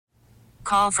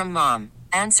Call from mom.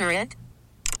 Answer it.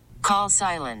 Call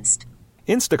silenced.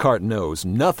 Instacart knows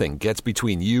nothing gets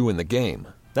between you and the game.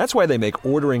 That's why they make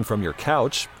ordering from your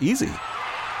couch easy.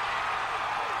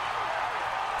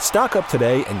 Stock up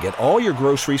today and get all your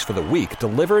groceries for the week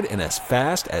delivered in as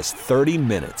fast as 30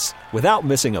 minutes without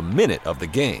missing a minute of the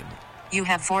game. You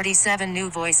have 47 new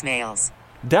voicemails.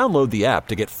 Download the app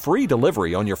to get free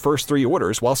delivery on your first 3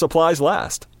 orders while supplies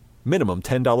last. Minimum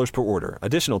 $10 per order.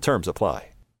 Additional terms apply.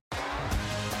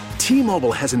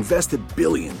 T-Mobile has invested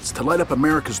billions to light up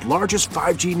America's largest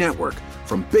 5G network,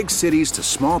 from big cities to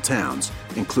small towns,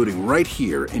 including right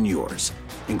here in yours.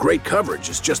 And great coverage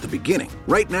is just the beginning.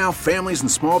 Right now, families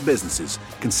and small businesses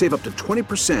can save up to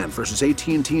 20% versus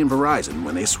AT&T and Verizon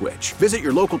when they switch. Visit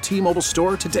your local T-Mobile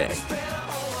store today.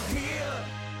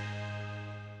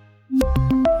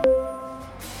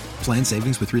 Plan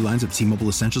savings with 3 lines of T-Mobile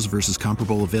Essentials versus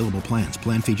comparable available plans.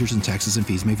 Plan features and taxes and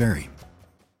fees may vary.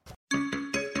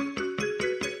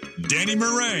 Danny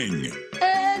Meringue.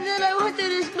 And then I went to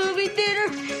this movie theater.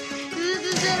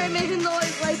 Then I made a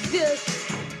noise like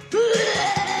this.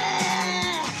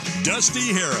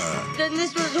 Dusty Hera. Then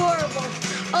this was horrible.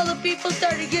 All the people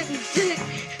started getting sick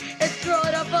and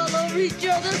throwing up all over each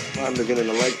other. I'm beginning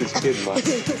to like this kid much.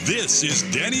 This is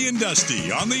Danny and Dusty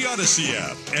on the Odyssey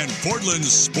app and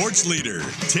Portland's sports leader,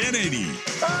 1080.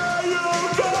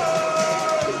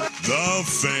 The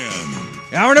Fan.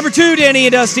 Hour number 2, Danny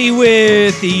and Dusty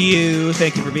with you.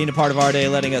 Thank you for being a part of our day,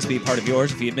 letting us be a part of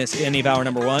yours. If you missed any of hour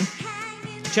number 1,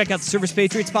 check out the Service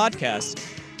Patriots podcast.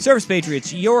 Service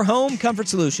Patriots, your home comfort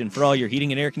solution for all your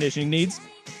heating and air conditioning needs.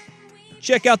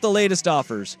 Check out the latest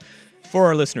offers for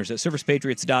our listeners at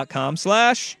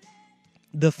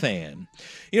servicepatriots.com/thefan.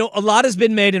 You know, a lot has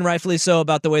been made, and rightfully so,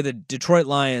 about the way the Detroit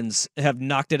Lions have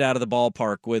knocked it out of the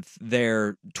ballpark with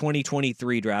their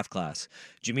 2023 draft class.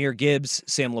 Jahmyr Gibbs,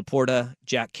 Sam Laporta,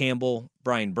 Jack Campbell,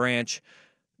 Brian Branch.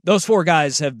 Those 4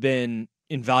 guys have been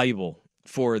invaluable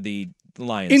for the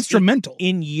Lions. Instrumental.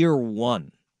 In year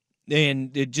 1.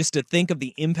 And just to think of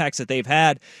the impacts that they've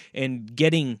had and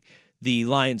getting the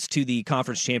Lions to the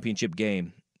conference championship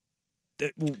game,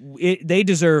 they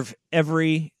deserve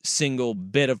every single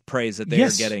bit of praise that they are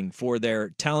getting for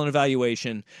their talent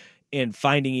evaluation and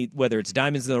finding whether it's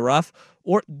diamonds in the rough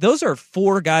or those are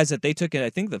 4 guys that they took in,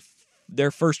 I think, their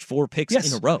first 4 picks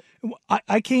in a row.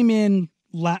 I came in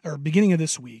beginning of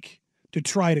this week to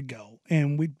try to go,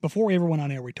 and before we ever went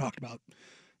on air, we talked about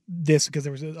this because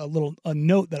there was a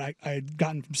note that I had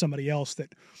gotten from somebody else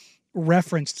that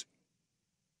referenced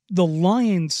the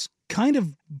Lions kind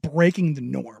of breaking the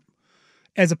norm,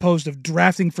 as opposed to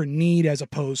drafting for need, as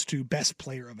opposed to best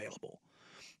player available.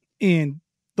 And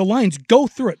the Lions go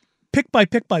through it pick by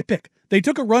pick by pick. They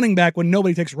took a running back when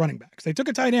nobody takes running backs. They took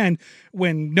a tight end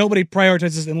when nobody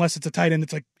prioritizes unless it's a tight end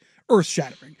that's like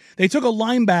earth-shattering. They took a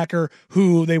linebacker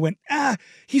who they went,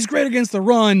 he's great against the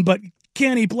run, but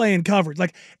can he play in coverage?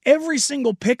 Like every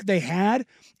single pick they had,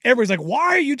 everybody's like,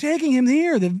 why are you taking him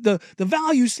here? The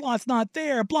value slot's not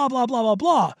there, blah, blah, blah, blah,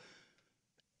 blah.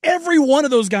 Every one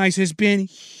of those guys has been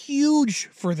huge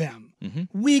for them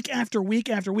week after week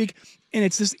after week. And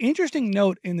it's this interesting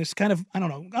note in this kind of, I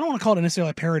don't want to call it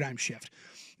necessarily a paradigm shift,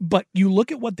 but you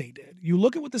look at what they did. You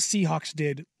look at what the Seahawks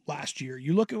did last year.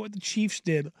 You look at what the Chiefs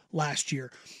did last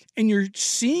year, and you're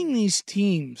seeing these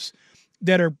teams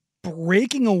that are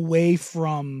breaking away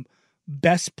from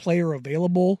best player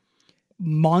available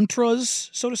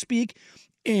mantras, so to speak,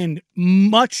 and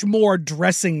much more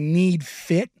addressing need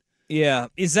fit. Yeah.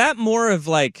 Is that more of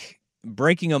like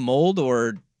breaking a mold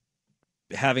or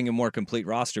having a more complete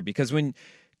roster? Because when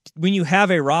you have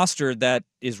a roster that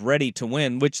is ready to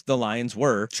win, which the Lions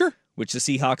were, sure, which the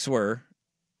Seahawks were,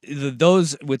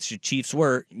 those which the Chiefs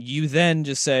were, you then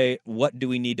just say, what do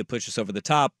we need to push us over the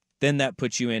top? Then that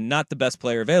puts you in not the best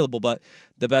player available, but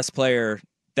the best player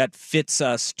that fits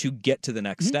us to get to the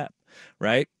next step,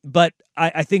 right? But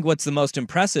I think what's the most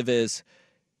impressive is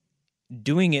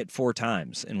doing it 4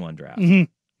 times in one draft.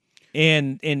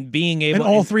 And being able... And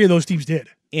all 3 of those teams did.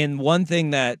 And one thing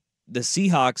that the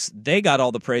Seahawks, they got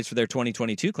all the praise for their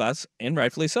 2022 class, and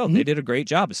rightfully so. They did a great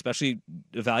job, especially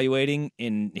evaluating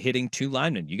and hitting 2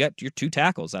 linemen. You got your 2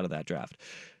 tackles out of that draft.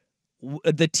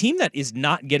 The team that is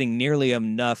not getting nearly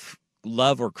enough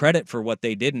love or credit for what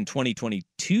they did in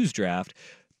 2022's draft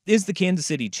is the Kansas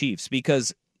City Chiefs,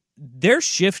 because their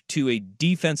shift to a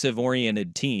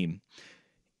defensive-oriented team,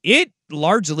 it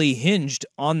largely hinged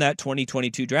on that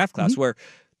 2022 draft class, where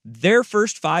their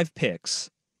first 5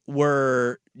 picks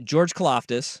were George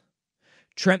Karlaftis,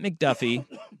 Trent McDuffie,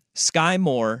 Sky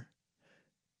Moore,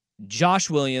 Josh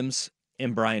Williams,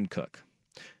 and Brian Cook.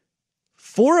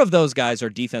 4 of those guys are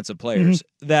defensive players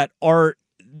that are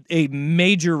a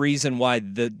major reason why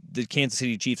the Kansas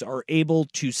City Chiefs are able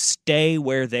to stay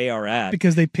where they are at.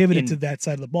 Because they pivoted to that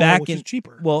side of the ball, which is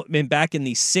cheaper. Well, back in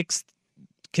the 6th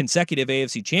consecutive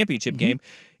AFC Championship game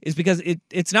is because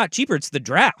it's not cheaper. It's the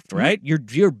draft, right?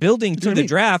 You're building through the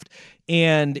draft,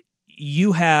 and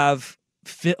you have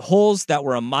holes that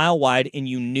were a mile wide, and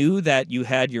you knew that you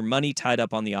had your money tied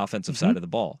up on the offensive side of the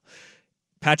ball.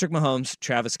 Patrick Mahomes,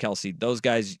 Travis Kelce, those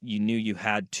guys you knew you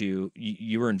had to,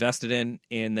 you were invested in,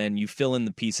 and then you fill in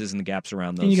the pieces and the gaps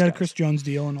around those. And you got guys. a Chris Jones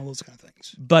deal and all those kind of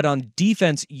things. But on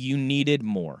defense, you needed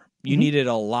more. You needed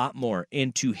a lot more.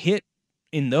 And to hit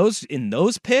in those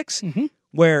picks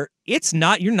where it's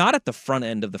not, you're not at the front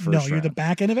end of the first round. No, you're the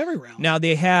back end of every round. Now,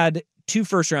 they had 2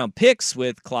 first-round picks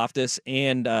with Kloftis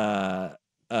and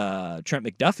Trent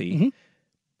McDuffie,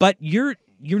 but you're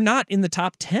not in the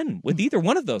top 10 with either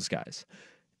one of those guys.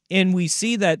 And we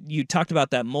see that you talked about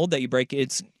that mold that you break.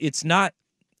 It's not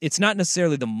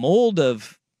necessarily the mold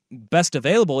of best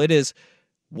available. It is,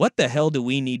 what the hell do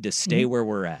we need to stay where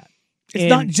we're at? It's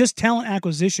not just talent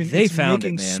acquisition. It's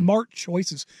making smart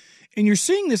choices. And you're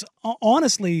seeing this,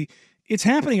 honestly, it's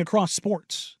happening across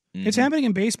sports. It's happening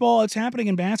in baseball. It's happening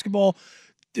in basketball.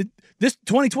 This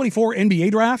 2024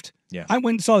 NBA draft, I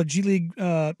went and saw the G League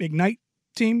Ignite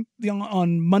team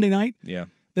on Monday night. Yeah.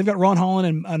 They've got Ron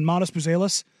Holland and Modest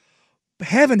Buzelis.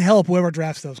 Heaven help whoever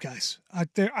drafts those guys.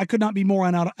 I could not be more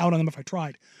out on them if I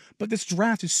tried. But this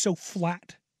draft is so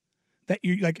flat that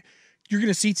you're going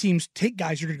to see teams take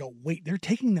guys. You're going to go, wait, they're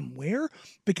taking them where?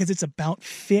 Because it's about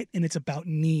fit and it's about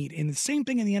need. And the same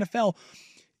thing in the NFL.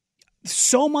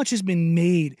 So much has been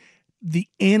made the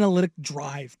analytic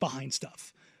drive behind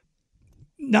stuff.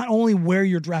 Not only where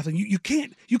you're drafting, you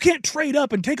can't trade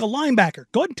up and take a linebacker.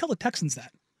 Go ahead and tell the Texans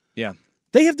that. Yeah.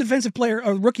 They have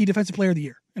rookie defensive player of the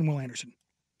year in Will Anderson.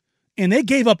 And they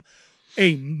gave up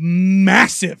a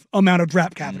massive amount of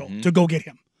draft capital to go get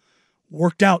him.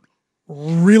 Worked out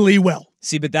really well.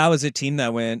 See, but that was a team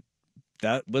that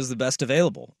was the best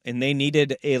available. And they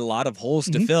needed a lot of holes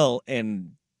to fill.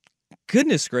 And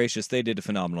goodness gracious, they did a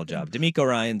phenomenal job. D'Amico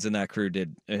Ryans and that crew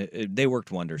they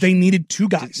worked wonders. They needed 2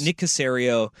 guys. Nick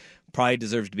Caserio probably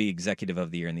deserves to be executive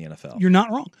of the year in the NFL. You're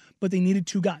not wrong, but they needed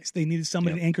 2 guys. They needed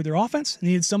somebody to anchor their offense. They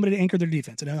needed somebody to anchor their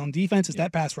defense. And on defense, it's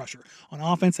that pass rusher. On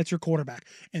offense, that's your quarterback.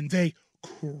 And they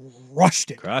crushed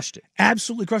it.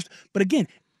 Absolutely crushed it. But again,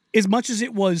 as much as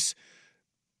it was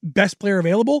best player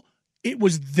available, it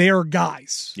was their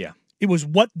guys. Yeah. It was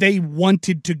what they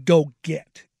wanted to go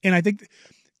get. And I think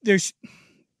there's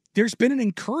been an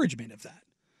encouragement of that.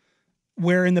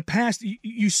 Where in the past,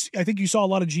 I think you saw a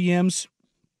lot of GMs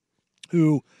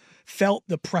who felt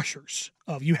the pressures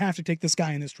of, you have to take this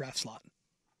guy in this draft slot.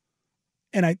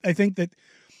 And I think that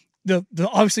the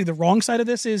obviously the wrong side of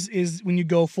this is when you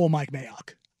go full Mike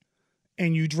Mayock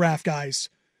and you draft guys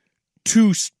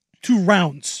two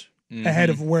rounds ahead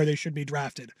of where they should be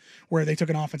drafted, where they took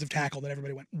an offensive tackle that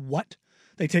everybody went, what?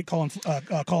 They take Colin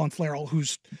Farrell,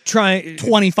 who's trying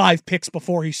 25 picks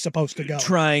before he's supposed to go,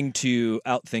 trying to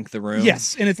outthink the room.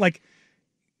 Yes, and it's like,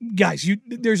 guys,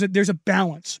 there's a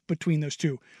balance between those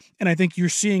two, and I think you're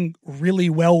seeing really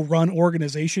well-run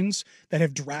organizations that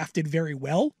have drafted very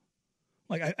well.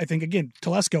 Like I think again,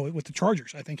 Telesco with the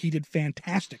Chargers, I think he did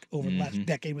fantastic over the last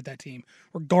decade with that team,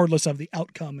 regardless of the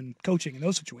outcome and coaching in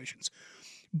those situations.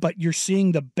 But you're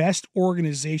seeing the best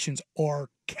organizations are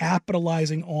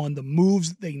capitalizing on the moves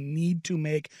that they need to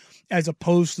make as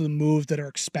opposed to the moves that are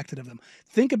expected of them.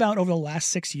 Think about over the last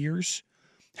 6 years,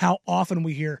 how often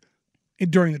we hear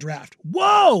during the draft,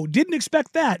 whoa, didn't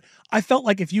expect that. I felt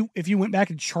like if you went back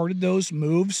and charted those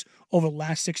moves over the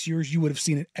last 6 years, you would have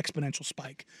seen an exponential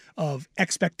spike of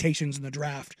expectations in the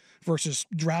draft versus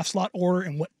draft slot order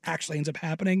and what actually ends up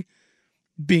happening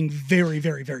being very,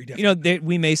 very, very different.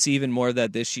 We may see even more of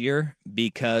that this year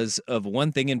because of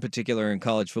one thing in particular in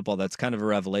college football that's kind of a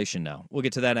revelation now. We'll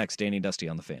get to that next. Danny and Dusty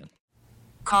on the Fan.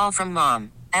 Call from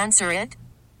mom. Answer it.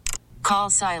 Call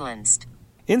silenced.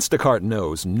 Instacart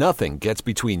knows nothing gets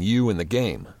between you and the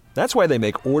game. That's why they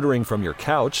make ordering from your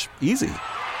couch easy.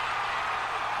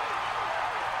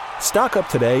 Stock up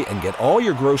today and get all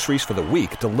your groceries for the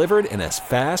week delivered in as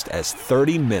fast as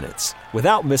 30 minutes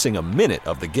without missing a minute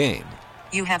of the game.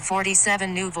 You have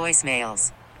 47 new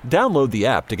voicemails. Download the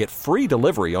app to get free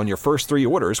delivery on your first 3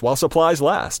 orders while supplies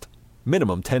last.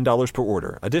 Minimum $10 per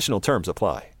order. Additional terms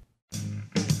apply.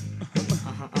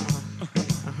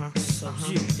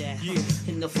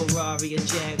 In the Ferrari or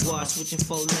Jaguar, switching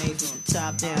 4 lanes with the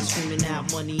top down, screaming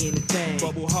out money ain't a thing.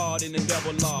 Bubble hard in the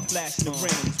double law, flashing the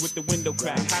rims with the window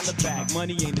crack, holla back,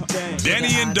 money ain't a thing.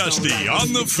 Danny and Dusty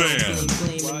on the Fan.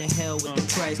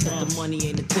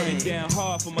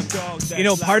 You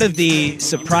know, part of the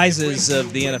surprises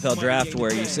of the NFL draft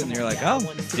where you're sitting there like, oh,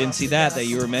 didn't see that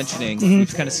you were mentioning.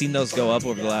 We've kind of seen those go up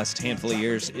over the last handful of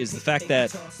years, is the fact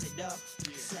that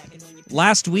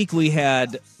last week we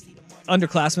had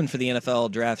underclassmen for the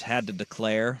NFL draft had to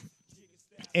declare.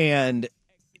 And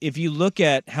if you look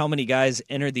at how many guys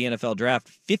entered the NFL draft,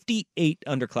 58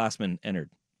 underclassmen entered.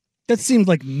 That seems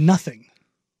like nothing.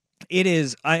 It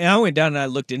is. I went down and I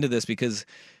looked into this because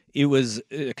it was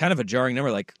kind of a jarring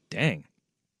number. Like, dang,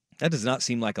 that does not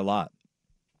seem like a lot.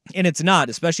 And it's not,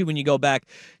 especially when you go back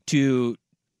to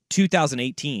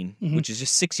 2018, which is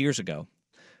just 6 years ago.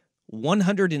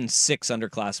 106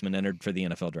 underclassmen entered for the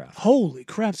NFL draft. Holy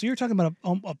crap. So you're talking about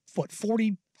a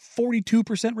 42%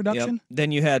 reduction? Yep.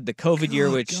 Then you had the COVID year,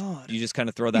 which you just kind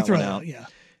of throw that one out. Yeah.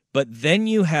 But then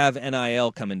you have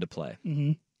NIL come into play.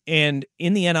 And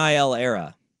in the NIL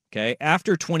era, okay,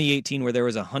 after 2018, where there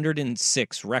was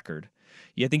 106 record,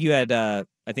 I think you had, I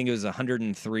think it was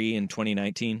 103 in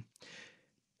 2019.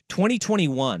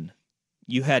 2021,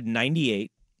 you had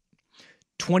 98.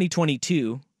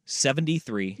 2022,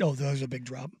 73. Oh, that was a big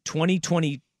drop.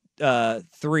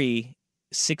 2023,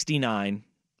 69.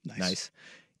 Nice.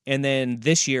 And then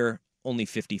this year, only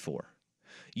 54.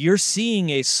 You're seeing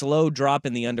a slow drop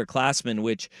in the underclassmen,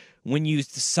 which when you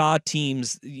saw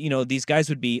teams, you know, these guys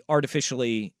would be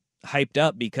artificially hyped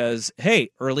up because, hey,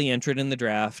 early entrant in the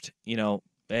draft, you know,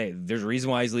 hey, there's a reason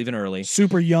why he's leaving early.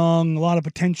 Super young, a lot of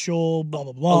potential, blah,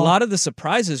 blah, blah. A lot of the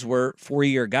surprises were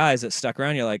 4-year guys that stuck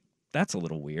around. You're like, that's a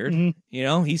little weird. You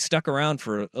know, he stuck around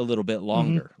for a little bit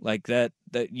longer. Like that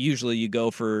usually you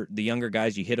go for the younger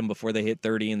guys, you hit them before they hit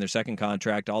 30 in their second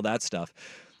contract, all that stuff.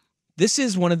 This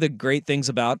is one of the great things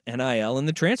about NIL and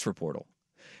the transfer portal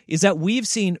is that we've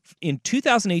seen in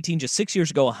 2018, just 6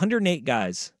 years ago,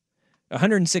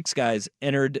 106 guys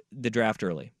entered the draft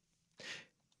early.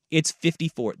 It's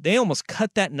 54. They almost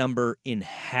cut that number in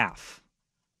half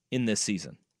in this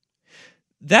season.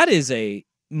 That is a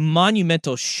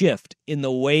monumental shift in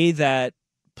the way that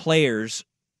players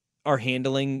are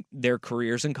handling their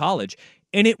careers in college.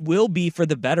 And it will be for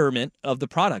the betterment of the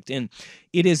product. And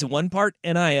it is one part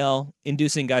NIL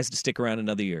inducing guys to stick around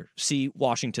another year. See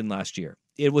Washington last year.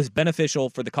 It was beneficial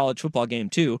for the college football game,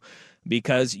 too,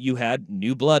 because you had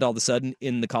new blood all of a sudden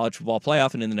in the college football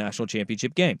playoff and in the national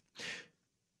championship game.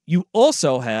 You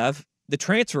also have the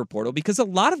transfer portal because a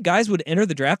lot of guys would enter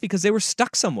the draft because they were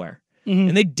stuck somewhere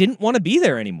and they didn't want to be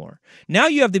there anymore. Now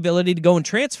you have the ability to go and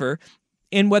transfer.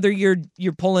 And whether you're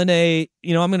pulling I'm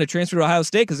going to transfer to Ohio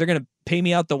State because they're going to pay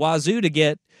me out the wazoo to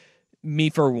get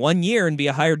me for 1 year and be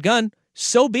a hired gun,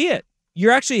 so be it.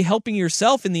 You're actually helping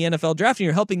yourself in the NFL draft, and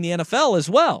you're helping the NFL as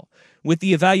well with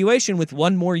the evaluation with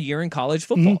one more year in college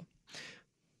football.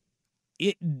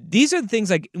 These are the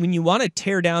things like when you want to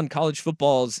tear down college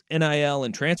football's NIL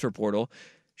and transfer portal,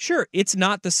 sure, it's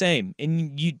not the same.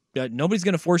 And nobody's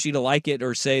going to force you to like it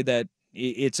or say that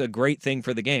it's a great thing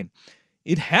for the game.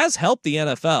 It has helped the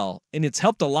NFL, and it's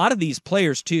helped a lot of these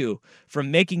players, too, from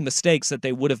making mistakes that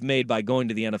they would have made by going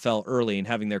to the NFL early and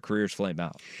having their careers flame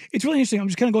out. It's really interesting. I'm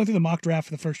just kind of going through the mock draft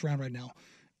for the first round right now,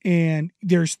 and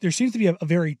there seems to be a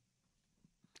very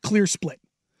clear split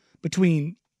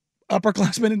between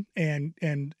upperclassmen and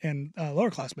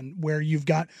lowerclassmen, where you've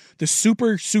got the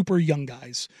super, super young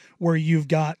guys, where you've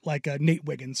got like Nate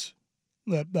Wiggins,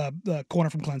 the corner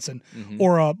from Clemson,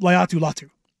 or Laiatu Latu.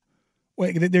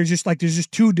 There's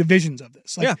just two divisions of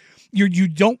this. Like,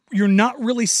 you're not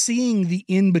really seeing the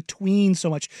in between so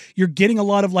much. You're getting a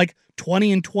lot of like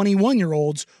 20 and 21 year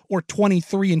olds or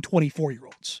 23 and 24 year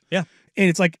olds. Yeah, and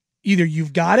it's like either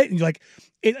you've got it and you're like,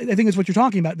 I think it's what you're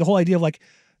talking about. The whole idea of like,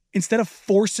 instead of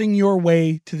forcing your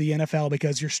way to the NFL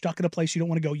because you're stuck in a place you don't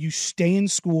want to go, you stay in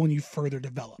school and you further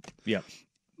develop. Yeah.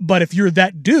 But if you're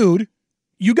that dude,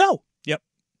 you go. Yep.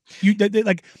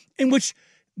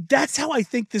 That's how I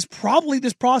think this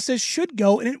process should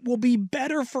go, and it will be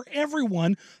better for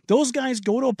everyone. Those guys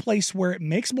go to a place where it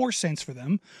makes more sense for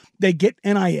them. They get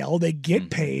NIL, they get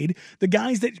paid. The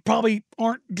guys that probably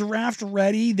aren't draft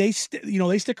ready, they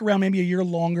stick around maybe a year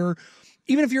longer.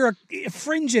 Even if you're a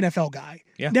fringe NFL guy,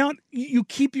 now you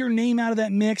keep your name out of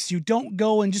that mix. You don't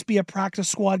go and just be a practice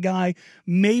squad guy.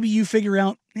 Maybe you figure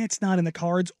out it's not in the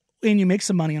cards, and you make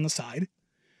some money on the side.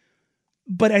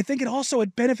 But I think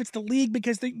it benefits the league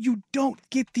because you don't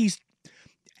get these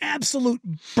absolute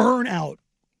burnout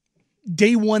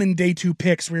day one and day two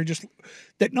picks where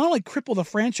that not only cripple the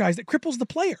franchise, that cripples the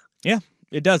player. Yeah.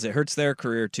 It does. It hurts their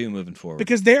career, too, moving forward.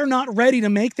 Because they're not ready to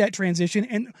make that transition.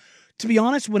 And to be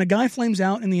honest, when a guy flames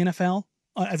out in the NFL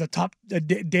as a top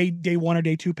day 1 or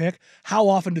day 2 pick, how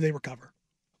often do they recover?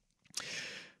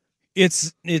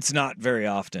 It's not very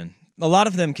often. A lot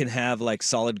of them can have like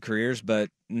solid careers, but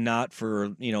not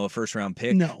for, a first round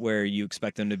pick where you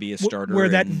expect them to be a starter. Where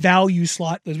that value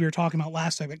slot, as we were talking about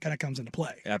last time, it kind of comes into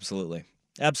play. Absolutely.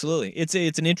 It's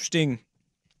an interesting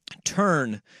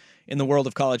turn in the world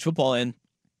of college football. And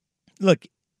look,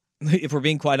 if we're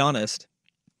being quite honest,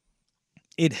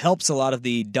 it helps a lot of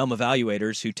the dumb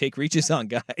evaluators who take reaches on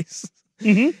guys.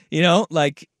 Mm-hmm.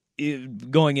 Like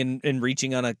going and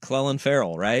reaching on a Clellan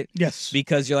Ferrell, right? Yes.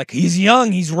 Because you're like, he's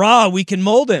young, he's raw, we can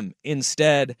mold him.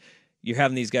 Instead, you're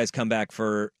having these guys come back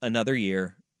for another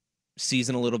year,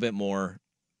 season a little bit more,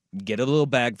 get a little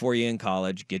bag for you in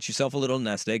college, get yourself a little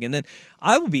nest egg. And then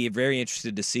I would be very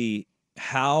interested to see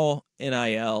how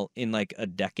NIL in like a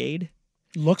decade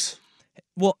looks.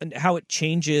 Well, and how it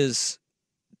changes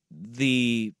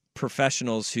the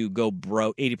professionals who go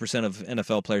broke, 80% of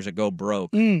NFL players that go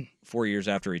broke 4 years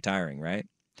after retiring, right?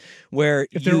 Where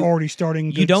if they're already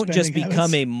starting, you don't just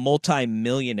become a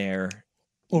multi-millionaire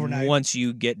overnight once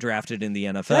you get drafted in the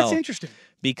NFL. That's interesting.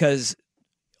 Because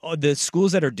the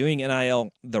schools that are doing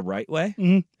NIL the right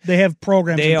way, they have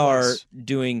programs. They are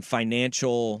doing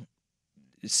financial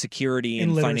security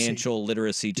and financial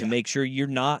literacy to make sure you're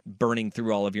not burning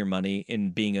through all of your money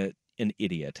and being an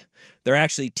idiot. They're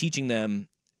actually teaching them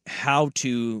how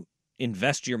to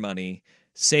invest your money,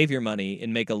 save your money,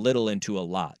 and make a little into a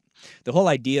lot. The whole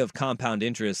idea of compound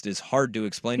interest is hard to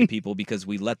explain to people because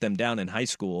we let them down in high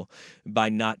school by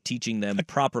not teaching them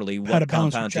properly what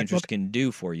compound interest can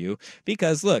do for you.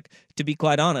 Because, look, to be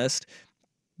quite honest,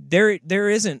 there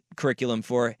isn't curriculum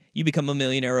for you become a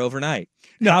millionaire overnight.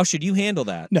 No. How should you handle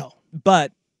that? No.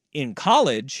 But in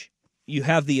college, you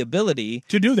have the ability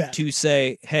to do that. To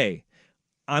say, hey,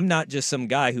 I'm not just some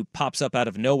guy who pops up out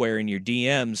of nowhere in your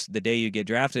DMs the day you get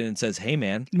drafted and says, hey,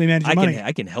 man,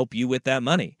 I can help you with that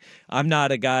money. I'm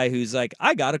not a guy who's like,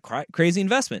 I got a crazy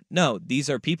investment. No, these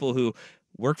are people who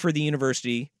work for the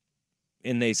university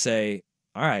and they say,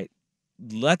 all right,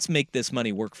 let's make this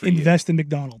money work for you. Invest in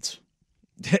McDonald's.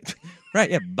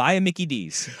 Right, yeah, buy a Mickey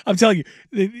D's. I'm telling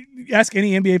you, ask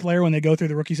any NBA player when they go through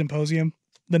the rookie symposium,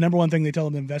 the number one thing they tell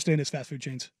them to invest in is fast food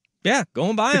chains. Yeah, go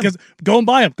and buy them. Because go and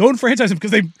buy them. Go and franchise them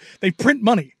because they print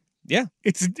money. Yeah.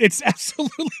 It's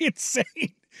absolutely insane.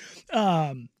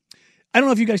 I don't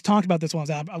know if you guys talked about this while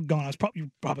I was gone. You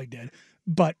probably did.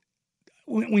 But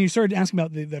when you started asking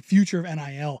about the future of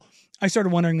NIL, I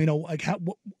started wondering, like how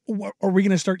are we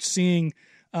going to start seeing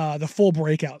the full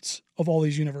breakouts of all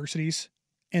these universities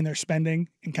and their spending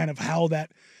and kind of how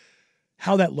that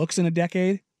looks in a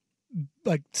decade?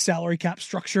 Like salary cap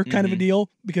structure kind of a deal,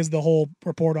 because the whole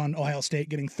report on Ohio State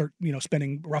getting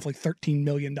spending roughly $13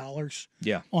 million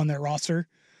on their roster.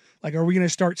 Like, are we going to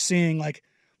start seeing like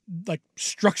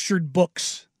structured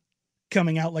books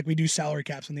coming out like we do salary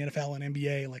caps in the NFL and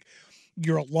NBA? Like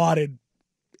you're allotted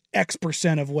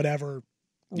X% of whatever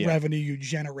revenue you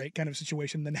generate kind of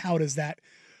situation. Then how does that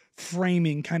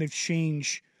framing kind of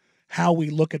change how we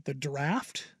look at the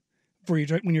draft? When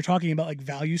you're talking about like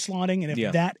value slotting, and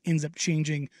if that ends up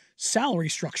changing salary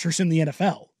structures in the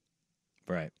NFL,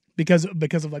 right? Because of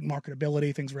like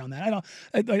marketability, things around that.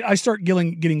 I start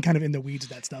getting kind of in the weeds of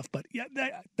that stuff, but yeah,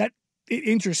 that it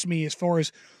interests me as far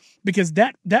as because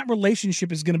that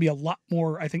relationship is going to be a lot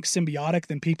more, I think, symbiotic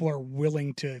than people are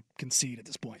willing to concede at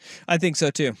this point. I think so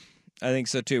too.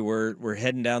 We're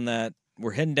heading down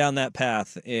that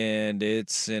path, and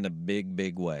it's in a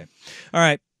big way. All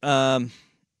right.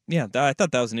 Yeah, I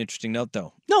thought that was an interesting note,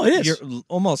 though. No, it is. You're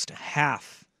almost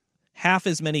half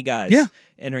as many guys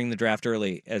entering the draft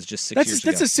early as just 6 years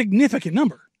ago. That's a significant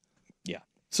number. Yeah.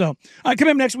 So,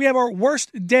 coming up next, we have our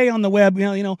worst day on the web.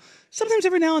 Sometimes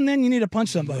every now and then you need to punch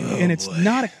somebody, and it's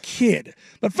not a kid.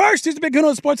 But first, here's the Big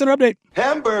Kuno Sports Center update.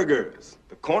 Hamburgers,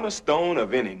 the cornerstone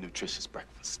of any nutritious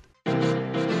breakfast.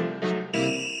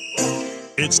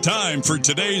 It's time for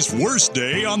today's worst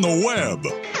day on the web.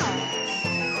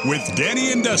 With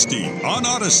Danny and Dusty on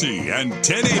Odyssey and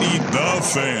 1080 The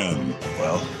Fan.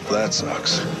 Well, that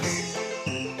sucks.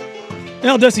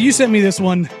 Now, Dusty, you sent me this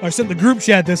one, or sent the group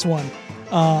chat this one.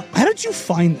 How did you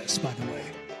find this, by the way?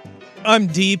 I'm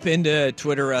deep into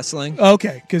Twitter wrestling.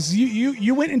 Okay, because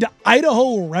you went into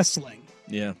Idaho wrestling.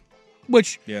 Yeah.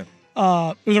 Which it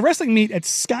was a wrestling meet at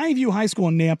Skyview High School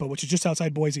in Nampa, which is just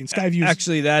outside Boise. And Skyview.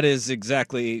 Actually, that is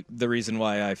exactly the reason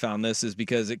why I found this, is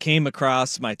because it came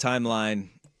across my timeline.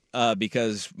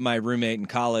 Because my roommate in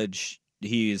college,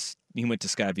 he's he went to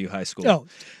Skyview High School. Oh,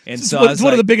 and it's, so it's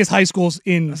one of the biggest high schools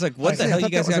in. I was like, what the hell you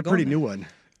guys got a pretty going new there? one.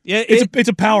 Yeah, it's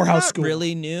a powerhouse not school.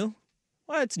 Really new?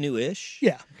 Well, it's newish.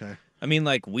 Yeah. Okay. I mean,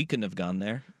 like we couldn't have gone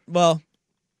there. Well,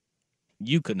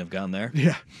 you couldn't have gone there.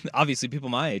 Yeah. Obviously, people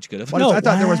my age could have. Well, I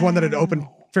thought there was one that had opened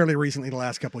fairly recently the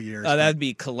last couple of years. That'd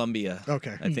be Columbia.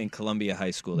 Okay. I think Columbia High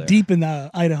School there. Deep in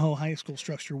the Idaho high school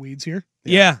structure weeds here.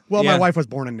 Yeah. Well, yeah. my wife was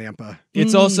born in Nampa.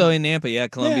 It's also in Nampa. Yeah,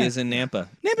 Columbia's in Nampa.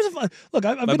 Nampa's a fun. Look,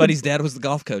 I've My been buddy's dad was the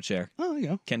golf coach there. Oh, you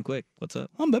know. Ken Quick. What's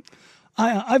up?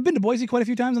 I've been to Boise quite a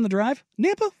few times on the drive.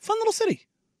 Nampa, fun little city.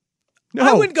 No,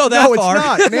 I wouldn't go that far.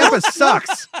 No, it's not. Nampa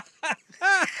sucks.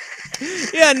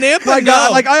 Yeah, Nampa. My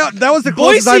God, that was the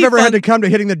closest Boise I've ever had to come to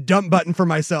hitting the dump button for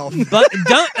myself. But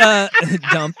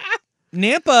dump.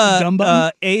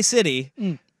 Nampa, a city.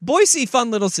 Boise,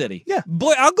 fun little city. Yeah.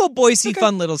 I'll go Boise,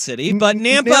 fun little city. But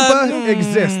Nampa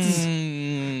exists.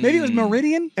 Maybe it was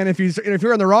Meridian. And if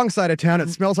you're on the wrong side of town, it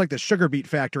smells like the sugar beet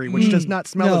factory, which does not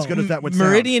smell as good as that would sound.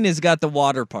 Meridian has got the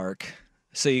water park.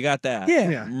 So you got that.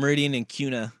 Yeah. Meridian and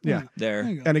Cuna there.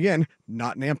 And again,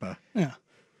 not Nampa. Yeah.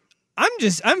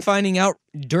 I'm finding out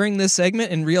during this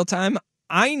segment in real time,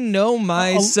 I know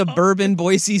my suburban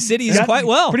Boise cities quite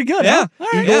well. Pretty good, Yeah. huh? All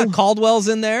right. Yeah. Caldwell's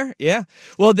in there. Yeah.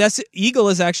 Well, Eagle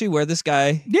is actually where this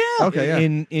guy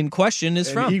in question is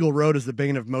from. Eagle Road is the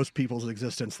bane of most people's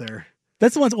existence there.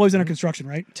 That's the one that's always under construction,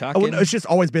 right? It's just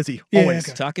always busy. Yeah, Always.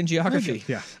 okay. Talking geography.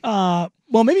 Yeah.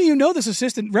 Well, maybe you know this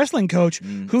assistant wrestling coach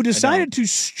who decided to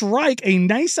strike a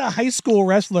NISA high school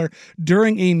wrestler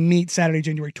during a meet Saturday,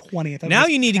 January 20th. Now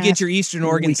you need to get your Eastern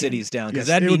Oregon cities down because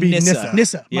that'd be Nissa.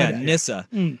 Nissa. Yeah, Nissa.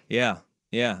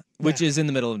 Yeah. Which is in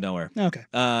the middle of nowhere. Okay.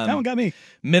 That one got me.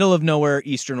 Middle of nowhere,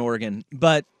 Eastern Oregon.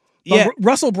 But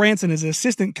Russell Branson is an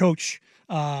assistant coach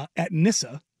at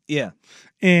Nissa. Yeah.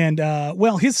 And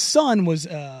his son was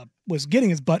getting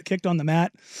his butt kicked on the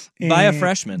mat by a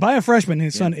freshman.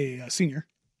 His son a senior.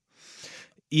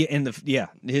 Yeah,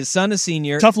 his son a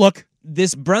senior. Tough look.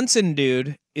 This Brunson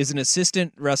dude is an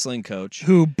assistant wrestling coach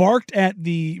who barked at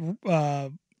the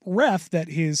ref that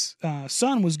his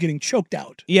son was getting choked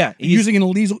out. Yeah, using an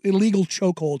illegal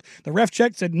chokehold. The ref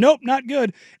checked, said nope, not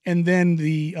good, and then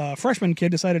the freshman kid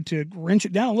decided to wrench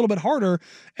it down a little bit harder.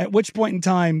 At which point in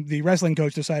time, the wrestling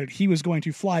coach decided he was going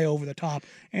to fly over the top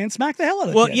and smack the hell out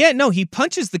of the kid. He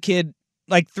punches the kid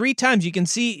like 3 times. You can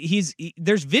see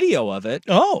there's video of it.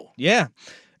 Oh, yeah.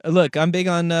 Look, I'm big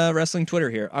on wrestling Twitter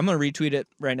here. I'm gonna retweet it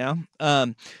right now.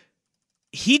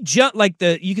 He jumped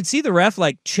you can see the ref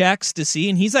checks to see,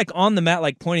 and he's on the mat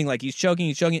pointing he's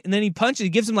choking, and then he punches. He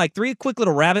gives him 3 quick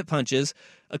little rabbit punches,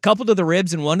 a couple to the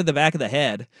ribs and one to the back of the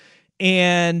head.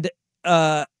 And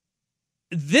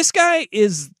this guy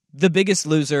is the biggest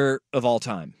loser of all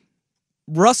time.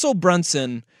 Russell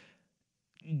Brunson,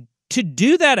 to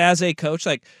do that as a coach,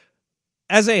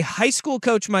 as a high school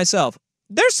coach myself,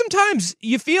 there's sometimes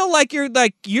you feel like you're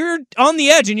on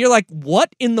the edge and you're like,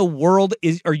 what in the world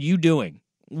are you doing?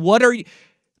 What are you?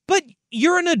 But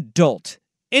you're an adult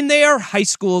and they are high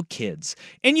school kids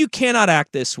and you cannot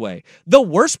act this way. The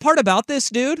worst part about this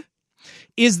dude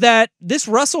is that this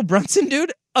Russell Brunson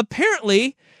dude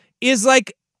apparently is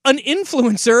an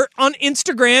influencer on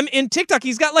Instagram and TikTok.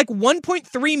 He's got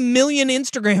 1.3 million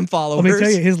Instagram followers. Let me tell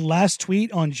you, his last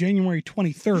tweet on January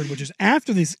 23rd, which is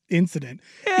after this incident,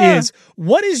 is,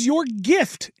 what is your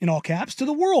gift, in all caps, to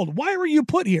the world? Why were you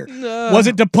put here? Was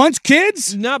it to punch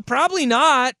kids? No, probably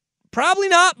not. Probably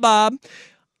not, Bob.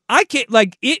 I can't,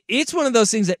 it's one of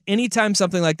those things that anytime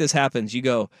something like this happens, you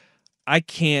go, I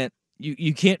can't,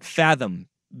 you can't fathom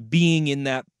being in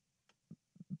that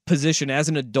position as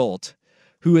an adult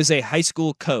who is a high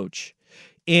school coach.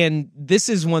 And this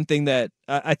is one thing that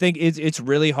I think it's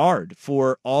really hard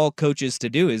for all coaches to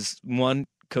do is, one,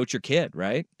 coach your kid,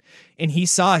 right? And he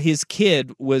saw his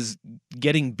kid was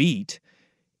getting beat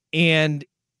and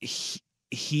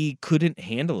he couldn't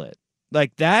handle it.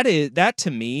 That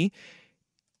to me,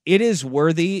 it is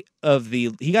worthy of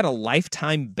he got a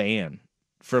lifetime ban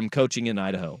from coaching in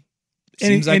Idaho.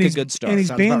 Seems like a good start. And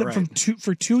he's banned right.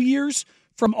 for 2 years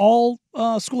from all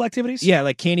school activities?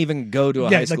 Yeah, can't even go to a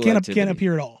high school activity. Can't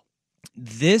appear at all.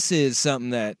 This is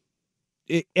something that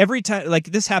every time,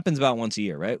 this happens about once a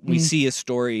year, right? We see a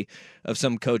story of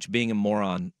some coach being a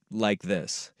moron like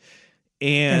this.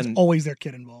 And it's always their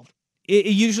kid involved. It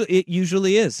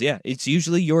usually is, yeah. It's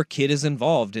usually your kid is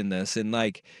involved in this. And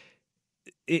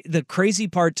the crazy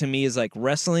part to me is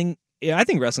wrestling. I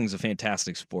think wrestling is a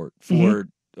fantastic sport for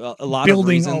a lot of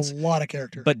reasons. Building a lot of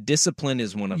character. But discipline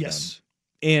is one of them. Yes.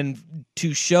 And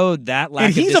to show that lack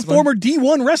and of he's discipline, a former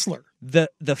D1 wrestler.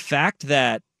 The fact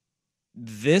that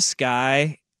this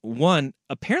guy one,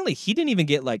 apparently he didn't even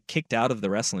get like kicked out of the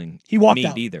wrestling He walked meet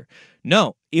out. either.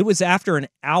 No, it was after an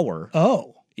hour.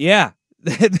 Oh. Yeah.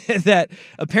 That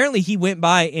apparently he went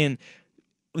by, and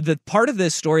the part of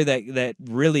this story that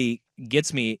really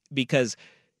gets me, because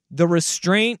the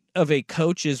restraint of a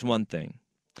coach is one thing,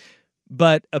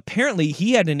 but apparently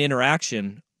he had an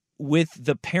interaction with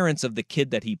the parents of the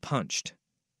kid that he punched.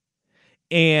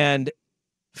 And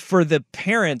for the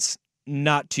parents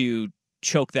not to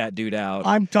choke that dude out.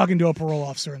 I'm talking to a parole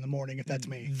officer in the morning if that's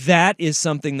me. That is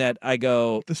something that I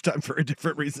go, This time for a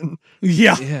different reason.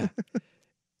 Yeah.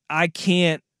 I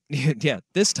can't. Yeah,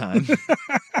 this time.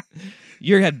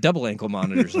 You had double ankle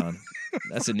monitors on.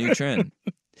 That's a new trend.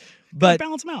 But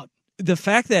balance them out. The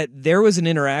fact that there was an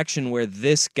interaction where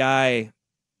this guy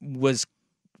was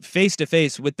face to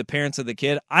face with the parents of the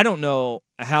kid, I don't know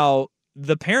how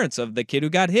the parents of the kid who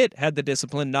got hit had the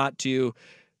discipline not to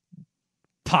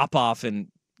pop off and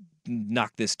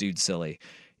knock this dude silly.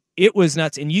 It was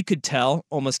nuts. And you could tell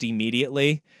almost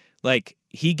immediately, like,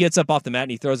 he gets up off the mat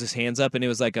and he throws his hands up, and it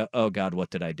was like, oh God, what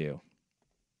did I do?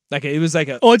 Like, it was like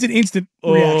it's an instant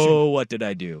reaction. Oh, what did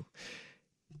I do?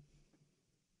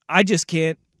 I just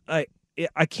can't, I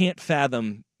can't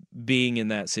fathom being in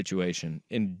that situation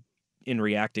and in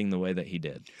reacting the way that he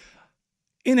did.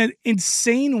 In an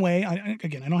insane way. I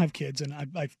don't have kids, and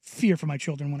I fear for my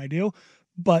children when I do,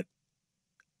 but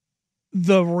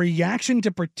the reaction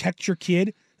to protect your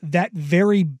kid, that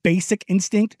very basic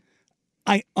instinct,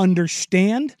 I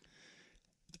understand.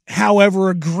 However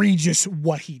egregious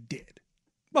what he did.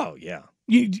 Oh, yeah.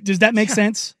 Does that make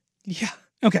sense? Yeah.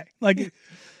 Okay. Like,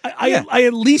 I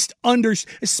at least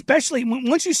especially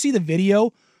once you see the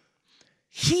video,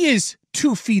 he is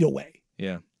 2 feet away.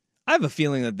 Yeah. I have a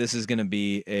feeling that this is going to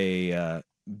be a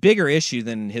bigger issue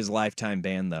than his lifetime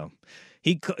ban, though.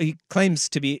 He claims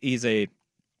to be, he's a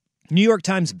New York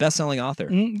Times bestselling author.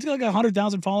 He's got like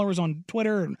 100,000 followers on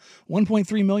Twitter and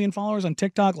 1.3 million followers on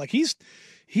TikTok. Like, he's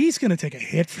going to take a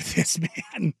hit for this,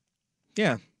 man.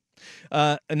 Yeah.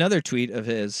 Another tweet of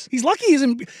his. He's lucky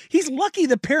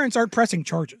the parents aren't pressing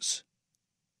charges.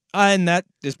 And that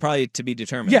is probably to be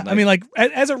determined. Yeah, I mean, like,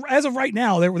 as of right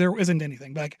now, there isn't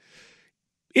anything. But, like,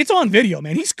 it's on video,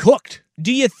 man. He's cooked.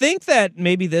 Do you think that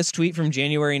maybe this tweet from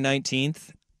January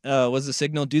 19th was the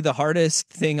signal? Do the hardest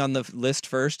thing on the list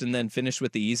first and then finish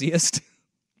with the easiest?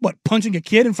 What, punching a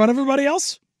kid in front of everybody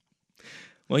else?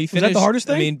 Well, you finished. Was that the hardest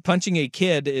thing? I mean, punching a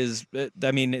kid is,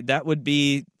 that would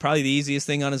be probably the easiest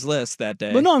thing on his list that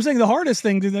day. But no, I'm saying the hardest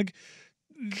thing, like,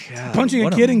 punching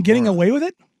a kid and getting away with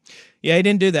it? Yeah, he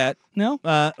didn't do that. No?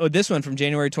 This one from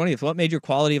January 20th. What made your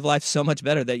quality of life so much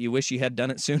better that you wish you had done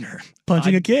it sooner?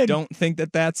 Punching a kid. I don't think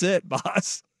that's it,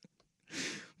 boss.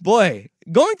 Boy,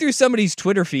 going through somebody's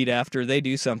Twitter feed after they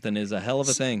do something is a hell of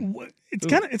a thing. It's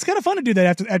kind of fun to do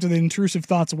that after the intrusive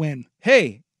thoughts win.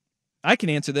 Hey, I can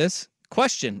answer this.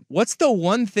 Question: what's the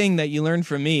one thing that you learned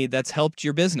from me that's helped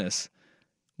your business?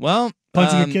 Well,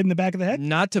 punching a kid in the back of the head?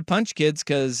 Not to punch kids,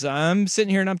 because I'm sitting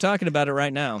here and I'm talking about it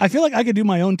right now. I feel like I could do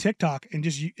my own TikTok and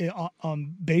just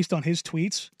based on his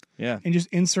tweets. Yeah. And just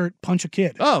insert punch a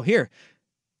kid. Oh, here.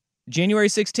 January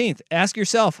 16th. Ask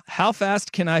yourself, how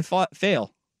fast can I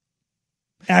fail?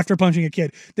 After punching a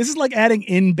kid. This is like adding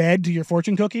in bed to your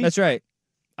fortune cookie. That's right.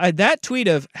 That tweet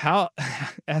of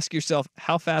ask yourself,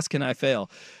 how fast can I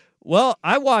fail? Well,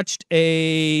 I watched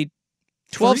a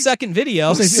 12-second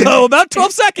video, so about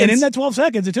 12 seconds. And in that 12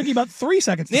 seconds, it took you about 3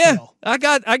 seconds to fail. I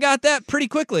got that pretty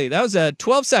quickly. That was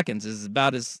 12 seconds is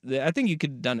about as, I think you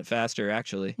could have done it faster,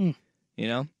 actually. You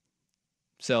know?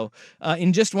 So,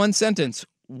 in just one sentence,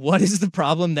 what is the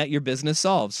problem that your business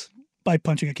solves? By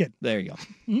punching a kid. There you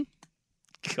go.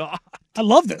 God. I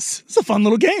love this. It's a fun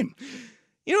little game.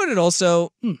 You know what it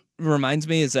also reminds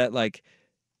me is that, like,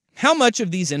 how much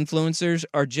of these influencers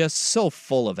are just so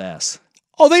full of S?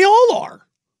 Oh, they all are.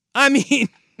 I mean,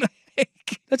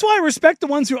 that's why I respect the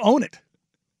ones who own it.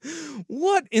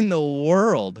 What in the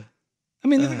world? I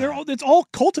mean, it's all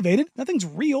cultivated. Nothing's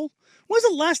real. When's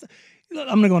the last... I'm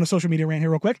going to go on a social media rant here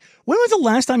real quick. When was the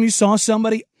last time you saw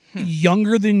somebody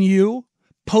younger than you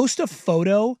post a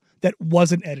photo that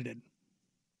wasn't edited?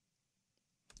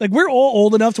 Like, we're all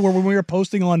old enough to where when we were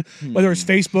posting on, whether it's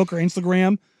Facebook or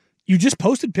Instagram, you just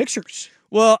posted pictures.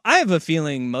 Well, I have a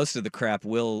feeling most of the crap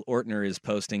Will Ortner is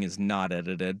posting is not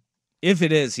edited. If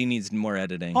it is, he needs more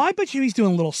editing. Oh, I bet you he's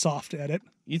doing a little soft edit.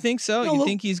 You think so? You know,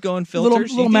 think he's going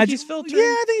filters? Little magic. He's filtering? Yeah,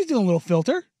 I think he's doing a little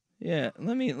filter. Yeah,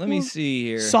 let me see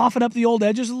here. Soften up the old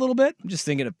edges a little bit. I'm just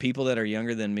thinking of people that are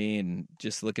younger than me and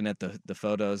just looking at the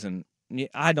photos, and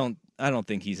I don't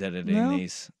think he's editing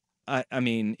these. I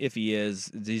mean, if he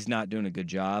is, he's not doing a good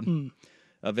job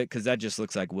of it, because that just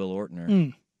looks like Will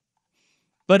Ortner.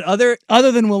 But other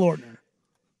than Will Ortner.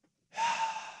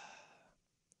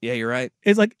 Yeah, you're right.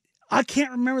 It's like, I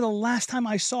can't remember the last time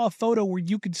I saw a photo where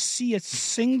you could see a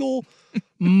single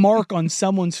mark on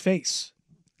someone's face.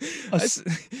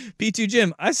 P2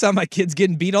 Jim, I saw my kids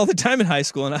getting beat all the time in high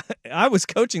school, and I was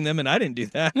coaching them, and I didn't do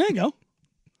that. There you go.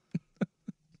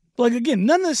 Like, again,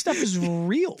 none of this stuff is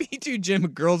real. P2 Jim, a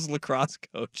girls lacrosse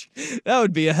coach. That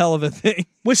would be a hell of a thing.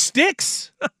 With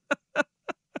sticks.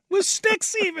 With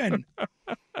sticks, even.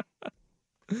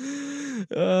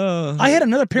 I had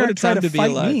another parent try to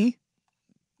fight me.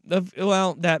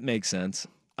 Well, that makes sense.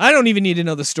 I don't even need to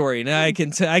know the story. Now I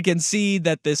can see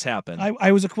that this happened.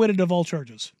 I was acquitted of all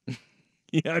charges.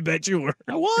 Yeah, I bet you were.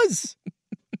 I was.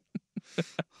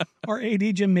 Our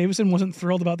AD, Jim Mavison, wasn't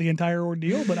thrilled about the entire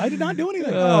ordeal, but I did not do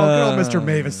anything. Good old Mr.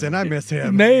 Mavison. I miss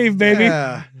him. Mave, baby.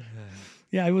 Yeah,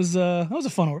 it was that was a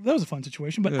fun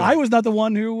situation, but I was not the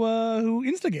one who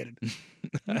instigated.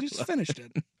 I just finished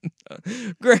it.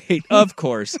 Great, of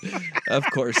course. Of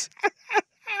course.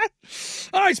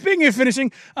 All right, speaking of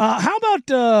finishing, how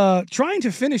about trying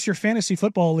to finish your fantasy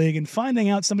football league and finding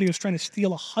out somebody was trying to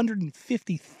steal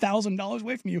 $150,000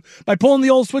 away from you by pulling the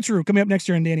old switcheroo? Coming up next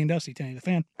year on Danny and Dusty, 1080 The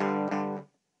Fan.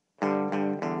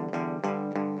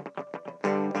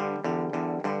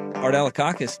 Art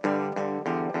Alakakis.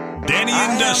 Danny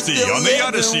and Dusty on the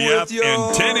Odyssey app and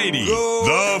 1080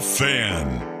 The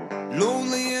Fan.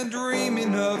 Lonely and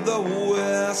dreaming of the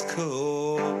West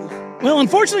Coast. Well,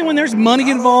 unfortunately, when there's money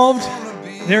involved,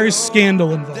 there is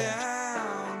scandal involved.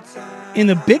 And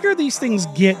the bigger these things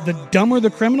get, the dumber the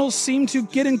criminals seem to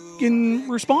get in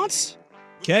response.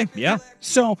 Okay, yeah.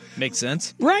 So makes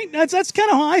sense, right? That's kind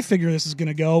of how I figure this is going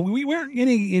to go. We weren't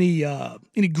any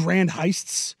grand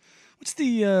heists. What's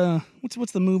the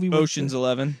what's the movie? Ocean's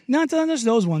 11. Not just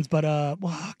those ones, but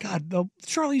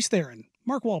Charlize Theron,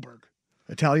 Mark Wahlberg,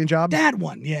 Italian Job. That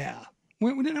one, yeah.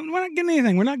 We're not getting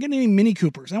anything. We're not getting any Mini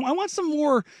Coopers. I want some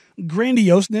more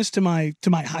grandioseness to my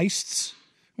heists.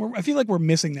 I feel like we're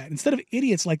missing that. Instead of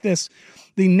idiots like this,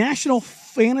 the National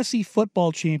Fantasy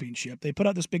Football Championship, they put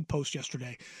out this big post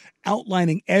yesterday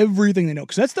outlining everything they know.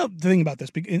 Because that's the thing about this.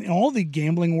 In all the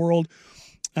gambling world,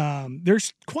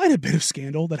 there's quite a bit of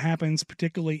scandal that happens,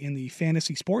 particularly in the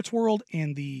fantasy sports world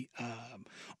and the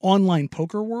online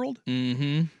poker world.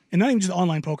 Mm-hmm. And not even just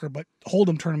online poker, but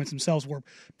hold'em tournaments themselves, where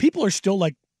people are still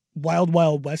like wild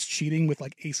west cheating with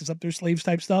like aces up their sleeves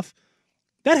type stuff.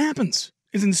 That happens.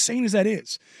 As insane as that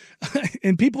is.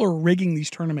 And people are rigging these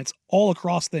tournaments all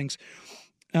across things.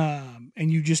 And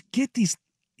you just get these,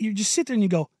 you just sit there and you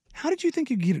go, how did you think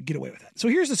you'd get away with that? So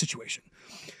here's the situation.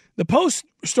 The post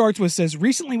starts with, says,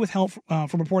 recently with help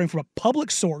from reporting from a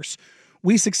public source,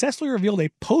 we successfully revealed a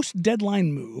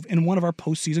post-deadline move in one of our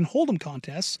postseason hold'em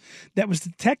contests that was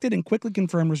detected and quickly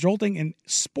confirmed, resulting in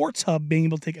Sports Hub being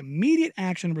able to take immediate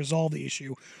action to resolve the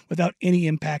issue without any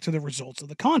impact to the results of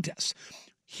the contest.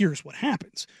 Here's what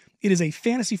happens. It is a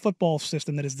fantasy football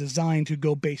system that is designed to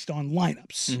go based on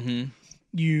lineups.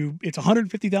 Mm-hmm. It's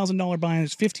 $150,000 buy-in.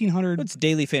 It's $1,500. It's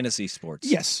daily fantasy sports.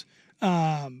 Yes.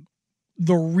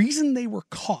 The reason they were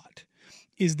caught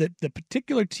is that the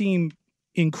particular team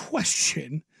in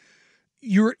question,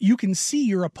 you can see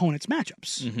your opponent's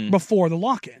matchups before the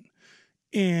lock-in.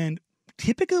 And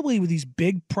typically with these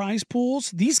big prize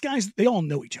pools, these guys, they all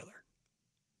know each other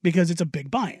because it's a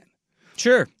big buy-in.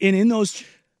 Sure. And in those,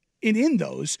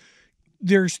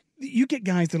 you get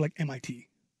guys that are like MIT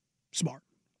smart.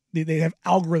 They have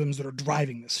algorithms that are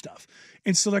driving this stuff.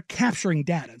 And so they're capturing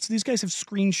data. So these guys have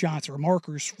screenshots or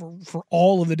markers for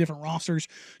all of the different rosters.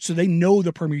 So they know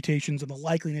the permutations and the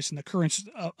likeliness and the occurrence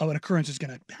of an occurrence is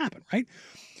going to happen, right?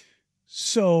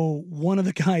 So one of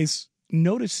the guys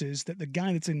notices that the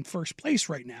guy that's in first place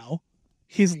right now,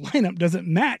 his lineup doesn't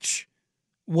match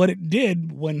what it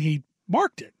did when he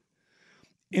marked it.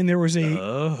 And there was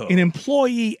an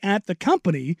employee at the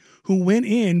company who went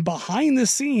in behind the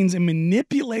scenes and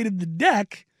manipulated the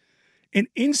deck and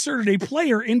inserted a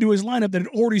player into his lineup that had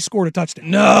already scored a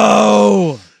touchdown.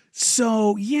 No.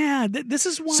 So, yeah, this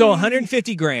is why. So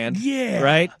 $150,000. Yeah.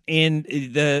 Right? And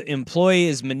the employee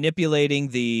is manipulating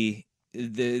the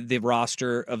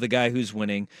roster of the guy who's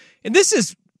winning. And this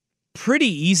is pretty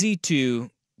easy to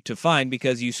find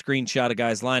because you screenshot a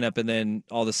guy's lineup and then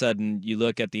all of a sudden you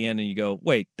look at the end and you go,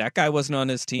 wait, that guy wasn't on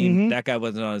his team. Mm-hmm. That guy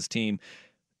wasn't on his team.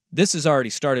 This has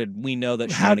already started. We know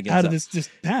that how did this just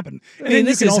happen? And then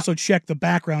you can also check the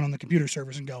background on the computer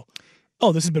servers and go,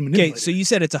 oh, this has been manipulated. Okay, so you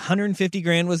said it's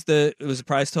 $150,000 was the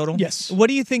prize total? Yes. What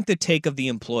do you think the take of the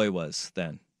employee was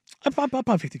then? About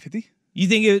 50-50. You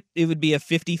think it would be a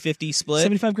 50-50 split?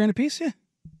 $75,000 a piece, yeah.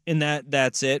 and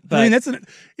that's it. But I mean,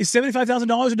 is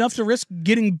 $75,000 enough to risk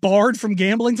getting barred from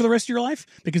gambling for the rest of your life?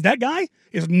 Because that guy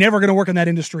is never going to work in that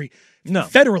industry. No.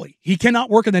 Federally, he cannot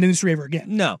work in that industry ever again.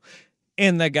 No.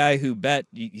 And the guy who bet,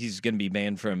 he's going to be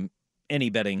banned from any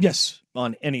betting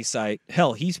on any site.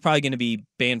 Hell, he's probably going to be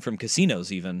banned from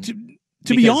casinos even.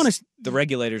 To be honest, the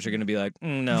regulators are going to be like,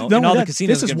 no. No, and all the that-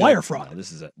 casinos this are is gonna be wire like, fraud. "No,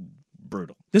 this is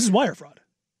brutal. This is wire fraud.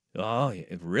 Oh, yeah,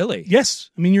 really? Yes.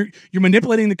 I mean, you're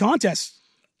manipulating the contest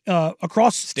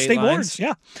across state lines? boards.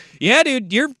 Yeah. Yeah,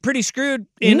 dude, you're pretty screwed.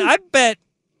 And I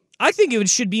think it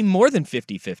should be more than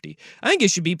 50-50. I think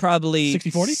it should be probably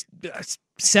 60-40?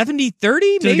 70-30, To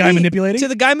maybe. the guy manipulating? To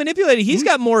the guy manipulating. He's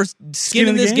got more skin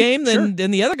in this game than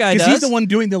the other guy does. Because he's the one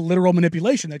doing the literal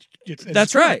manipulation.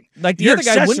 That's right. Like the Your other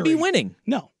guy wouldn't be accessory. winning.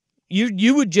 No.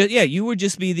 You would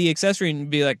just be the accessory and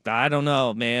be like, I don't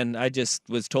know, man. I just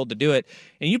was told to do it.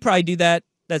 And you probably do that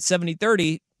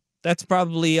 70-30. That's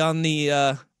probably on the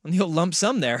old lump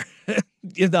sum there.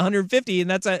 The 150,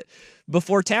 and that's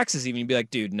before taxes even. You'd be like,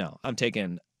 dude, no, I'm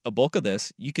taking a bulk of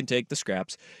this. You can take the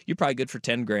scraps. You're probably good for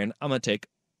 10 grand. I'm going to take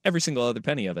every single other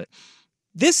penny of it.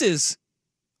 This is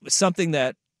something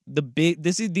that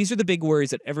these are the big worries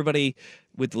that everybody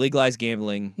with legalized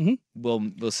gambling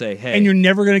will say, hey. And you're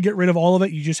never going to get rid of all of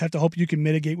it. You just have to hope you can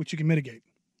mitigate what you can mitigate.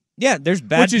 Yeah, there's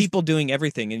bad people doing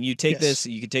everything, and you take Yes.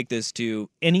 you can take this to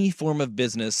any form of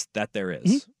business that there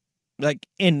is. Like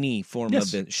any form of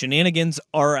business. Shenanigans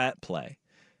are at play,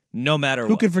 no matter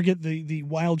Who what. could forget the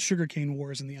wild sugarcane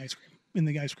wars in the ice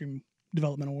cream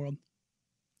developmental world?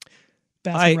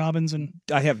 Baskin Robbins and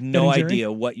I have no Ben & Jerry?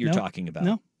 idea what you're No? talking about.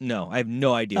 No? No, I have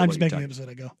no idea I'm what just you're making talking the episode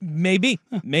I go.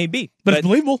 Maybe. But it's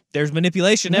believable. There's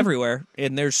manipulation Yeah. everywhere,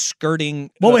 and there's skirting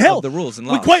Well, hell, of the rules and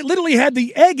we laws. quite literally had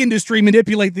the egg industry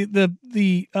manipulate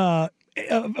the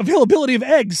availability of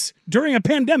eggs during a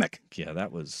pandemic. Yeah,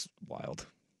 that was wild.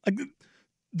 Like,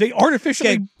 they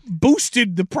artificially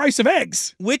boosted the price of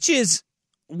eggs. Which is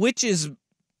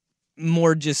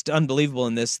more just unbelievable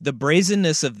in this, the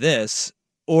brazenness of this,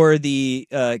 or the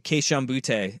Keishan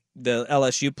Butte, the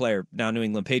LSU player, now New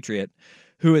England Patriot,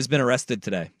 who has been arrested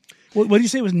today. What did you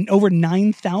say? It was over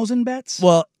 9,000 bets?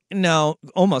 Well, no,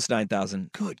 almost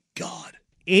 9,000. Good God.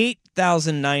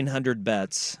 8,900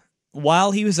 bets.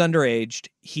 While he was underage,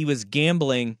 he was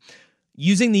gambling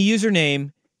using the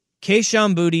username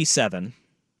Keishan Booty 7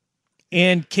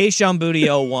 and Keishan Booty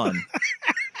 01.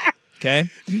 Okay?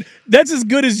 That's as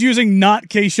good as using not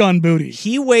Keishan Booty.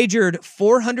 He wagered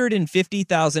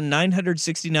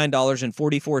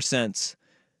 $450,969.44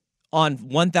 on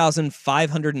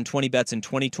 1,520 bets in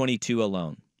 2022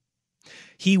 alone.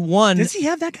 He won. Does he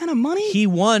have that kind of money? He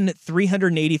won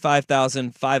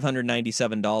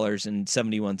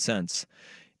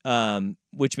 $385,597.71,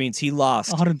 which means he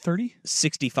lost 130?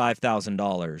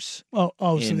 $65,000. Oh,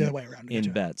 so the other way around.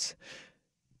 In bets.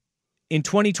 In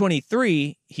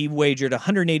 2023, he wagered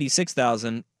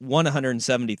 $186,000, won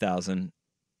 $170,000,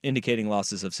 indicating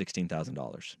losses of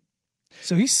 $16,000.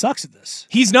 So he sucks at this.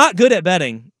 He's not good at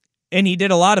betting, and he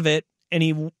did a lot of it, and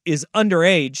he is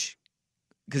underage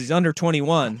because he's under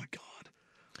 21. Oh my God.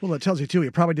 Well, that tells you too. He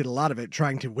probably did a lot of it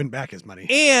trying to win back his money.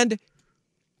 And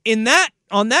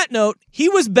on that note, he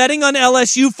was betting on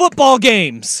LSU football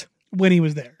games When he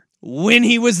was there.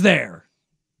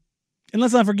 And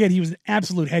let's not forget, he was an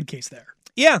absolute head case there.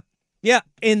 Yeah.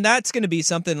 And that's going to be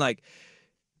something like,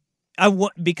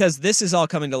 because this is all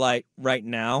coming to light right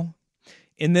now.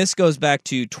 And this goes back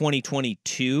to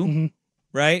 2022,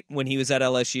 right? When he was at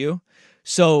LSU.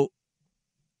 So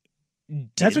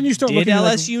That's when you start did looking at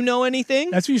LSU know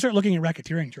anything? That's when you start looking at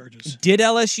racketeering charges. Did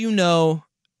LSU know?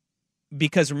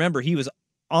 Because remember, he was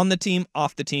on the team,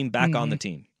 off the team, back on the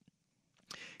team.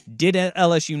 Did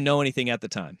LSU know anything at the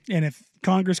time? And if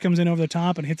Congress comes in over the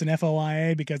top and hits an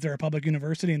FOIA because they're a public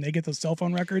university and they get those cell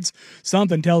phone records,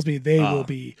 something tells me they will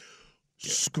be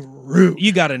screwed.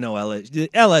 You got to know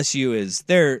LSU is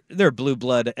their blue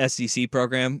blood SEC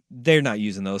program. They're not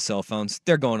using those cell phones.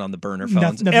 They're going on the burner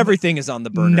phones. Everything is on the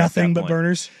burner. Nothing but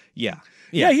burners. Yeah.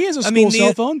 Yeah, he has a school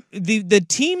cell phone. The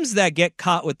teams that get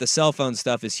caught with the cell phone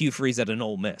stuff is Hugh Freeze at an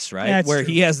Ole Miss, right? That's where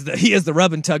true. he has the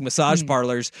rub and tug massage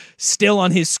parlors still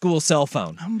on his school cell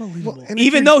phone. Unbelievable. Well,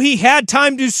 Even though he had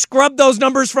time to scrub those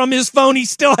numbers from his phone, he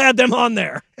still had them on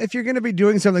there. If you're going to be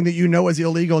doing something that you know is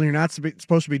illegal and you're not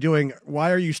supposed to be doing,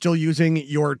 why are you still using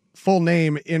your full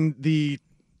name in the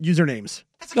usernames?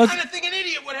 That's the kind of thing an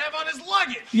idiot would have on his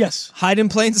luggage. Yes. Hide in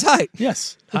plain sight.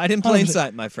 Yes. Hide in plain 100%.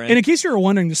 sight, my friend. And in case you were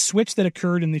wondering, the switch that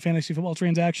occurred in the fantasy football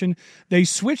transaction, they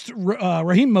switched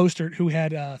Raheem Mostert, who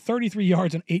had 33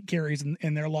 yards and 8 carries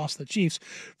in their loss to the Chiefs,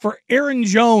 for Aaron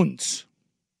Jones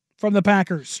from the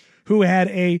Packers, who had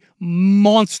a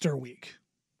monster week.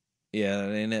 Yeah,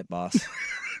 that ain't it, boss.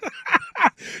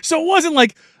 So it wasn't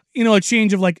like, a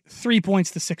change of like 3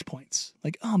 points to 6 points.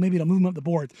 Like, oh, maybe it'll move him up the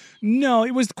board. No,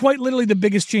 it was quite literally the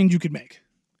biggest change you could make.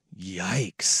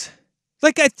 Yikes.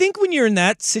 Like, I think when you're in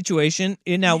that situation,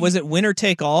 now, was it winner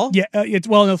take all? Yeah,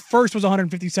 the first was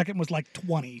 150, second was like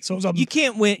 20. So it was you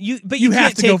can't win, but you you have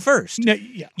can't to take go first. No,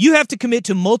 yeah. You have to commit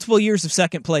to multiple years of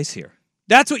second place here.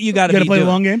 That's what you got to be play doing.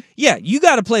 the long game? Yeah, you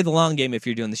got to play the long game if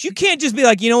you're doing this. You can't just be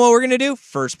like, you know what we're going to do?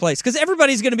 First place. Because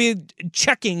everybody's going to be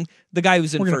checking the guy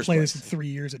who's in We're first place. We're going to play this in 3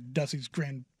 years at Dusty's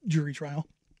grand jury trial.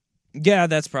 Yeah,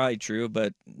 that's probably true,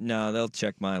 but no, they'll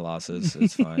check my losses.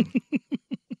 It's fine.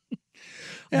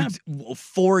 Yeah.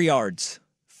 4 yards.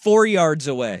 4 yards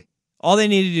away. All they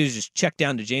need to do is just check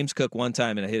down to James Cook one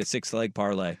time and I hit a 6-leg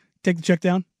parlay. Take the check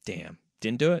down? Damn.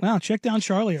 Didn't do it. Wow, check down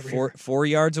Charlie over here. 4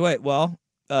 yards away. Well,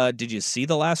 did you see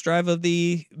the last drive of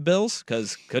the Bills?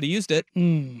 Because could have used it.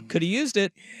 Could have used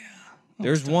it. Yeah.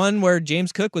 There's one where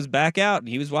James Cook was back out and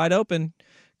he was wide open.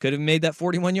 Could have made that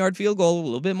 41-yard field goal a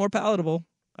little bit more palatable.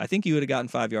 I think he would have gotten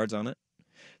 5 yards on it.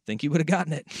 think he would have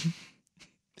gotten it.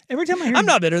 Every time I hear, I'm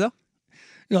not bitter though.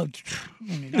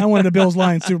 I wanted the Bills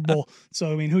Lions Super Bowl,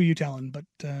 so who are you telling? But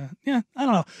yeah, I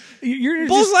don't know. You're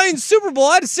Bulls just... Lions Super Bowl.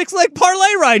 I had a 6-leg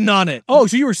parlay riding on it. Oh,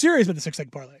 so you were serious with the 6-leg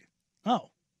parlay? Oh,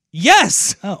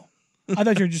 yes. Oh, I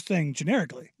thought you were just saying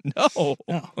generically. No. Oh.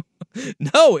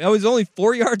 No, I was only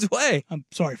 4 yards away. I'm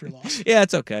sorry for your loss. Yeah,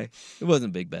 it's okay. It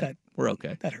wasn't a big bet. We're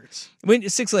okay. That hurts. When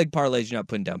 6-leg parlays, you're not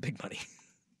putting down big money.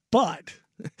 But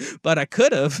I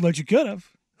could have. But you could have.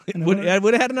 I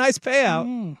would have had a nice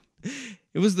payout.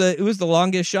 It was the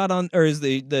longest shot on, or is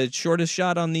the shortest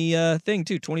shot on the thing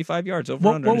too. 25 yards over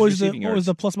under. What was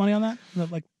the plus money on that? Was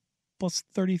that like plus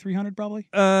 3,300 probably?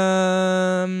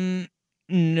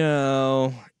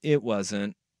 No, it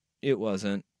wasn't. It was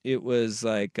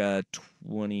like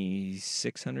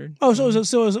 2,600. Oh, so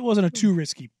it wasn't a too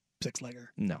risky 6-legger.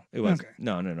 No, it wasn't. Okay.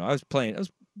 No. I was playing. It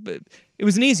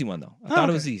was an easy one though. I thought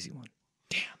it was an easy one.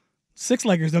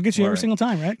 6-leggers, they'll get you every single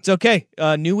time, right? It's okay.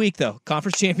 New week, though.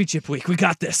 Conference championship week. We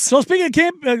got this. So speaking of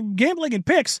gambling and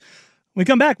picks, when we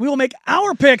come back, we will make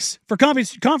our picks for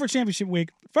conference championship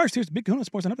week. First, here's the Big Kahuna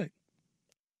Sports Update.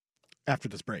 After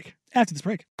this break.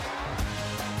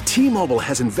 T-Mobile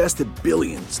has invested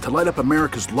billions to light up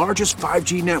America's largest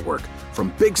 5G network,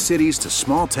 from big cities to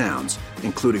small towns,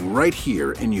 including right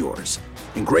here in yours.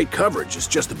 And great coverage is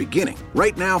just the beginning.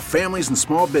 Right now, families and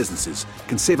small businesses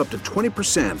can save up to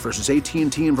 20% versus AT&T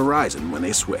and Verizon when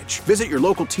they switch. Visit your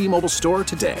local T-Mobile store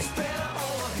today.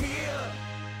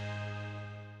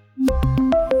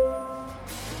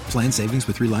 Plan savings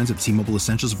with 3 lines of T-Mobile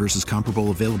Essentials versus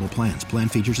comparable available plans. Plan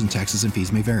features and taxes and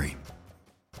fees may vary.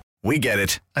 We get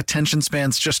it. Attention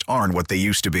spans just aren't what they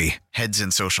used to be. Heads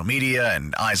in social media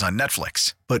and eyes on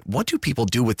Netflix. But what do people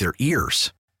do with their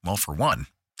ears? Well, for one,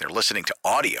 they're listening to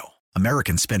audio.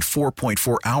 Americans spend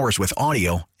 4.4 hours with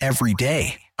audio every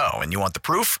day. Oh, and you want the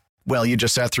proof? Well, you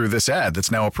just sat through this ad that's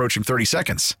now approaching 30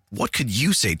 seconds. What could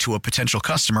you say to a potential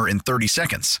customer in 30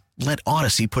 seconds? Let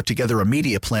Odyssey put together a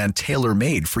media plan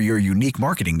tailor-made for your unique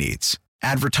marketing needs.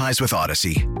 Advertise with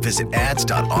Odyssey. Visit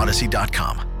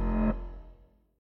ads.odyssey.com.